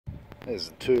There's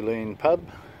the Toolleen pub,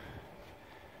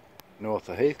 north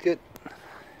of Heathcote.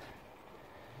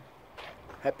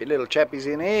 Happy little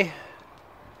chappies in here.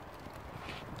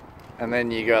 And then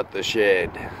you got the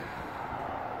shed.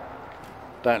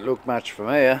 Don't look much from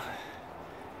here.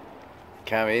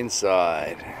 Come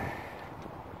inside.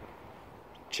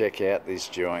 Check out this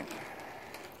joint.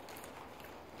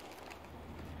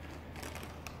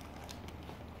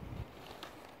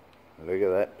 Look at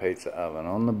that pizza oven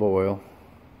on the boil.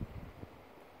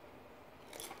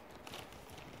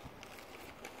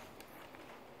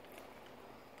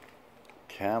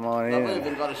 Come on in. I've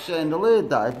even got a chandelier,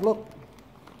 Dave, look.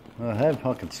 I have,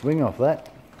 I can swing off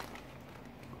that.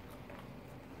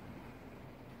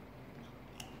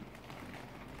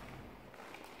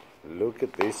 Look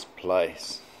at this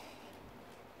place.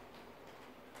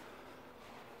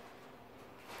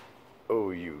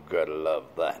 Oh, you gotta love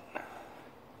that.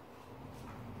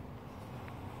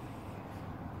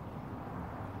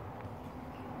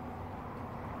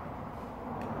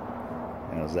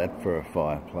 How's that for a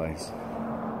fireplace?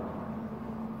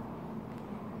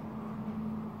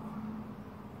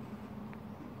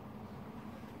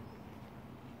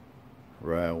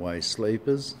 Railway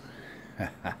sleepers.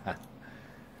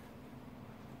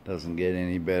 Doesn't get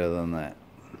any better than that.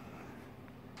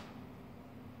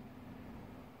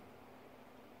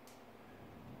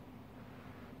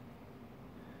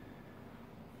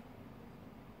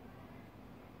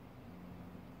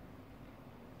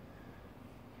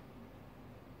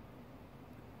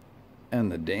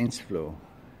 And the dance floor.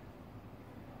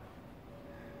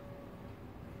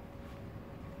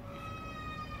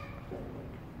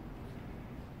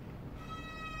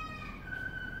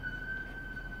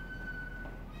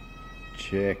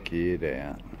 Check it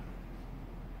out.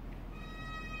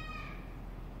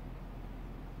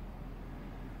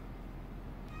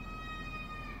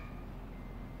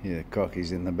 Yeah, the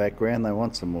cockies in the background, they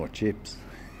want some more chips.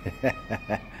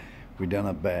 We done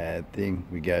a bad thing.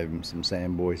 We gave them some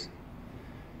sandboys.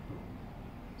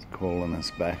 It's calling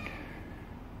us back.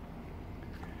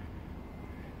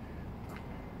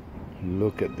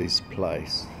 Look at this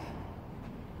place.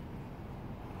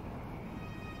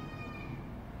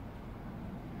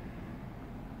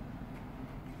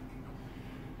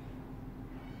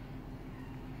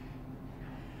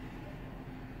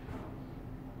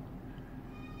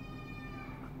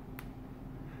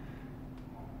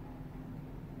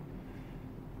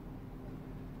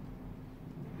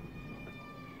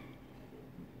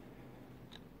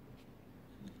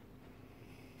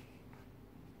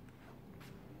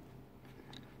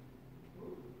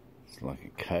 It's like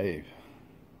a cave.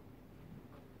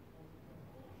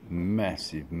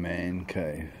 Massive man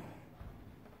cave.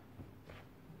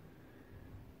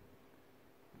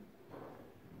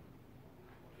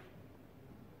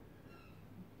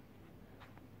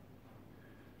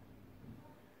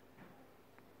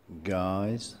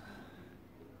 Guys,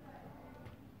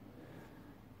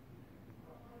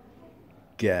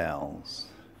 gals,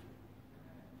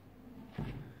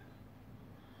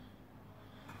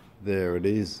 there it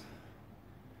is.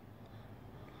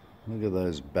 Look at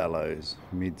those bellows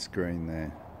mid-screen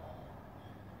there.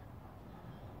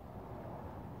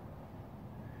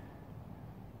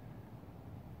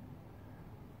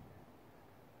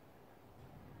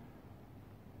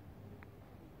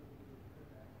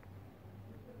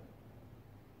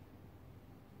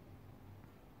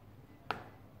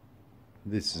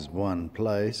 This is one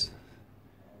place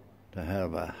to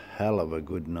have a hell of a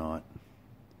good night.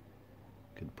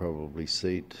 Could probably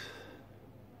seat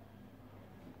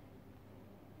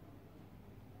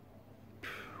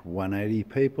 180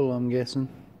 people, I'm guessing.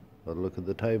 But look at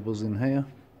the tables in here.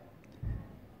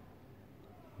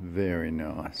 Very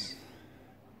nice.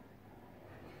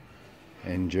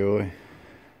 Enjoy.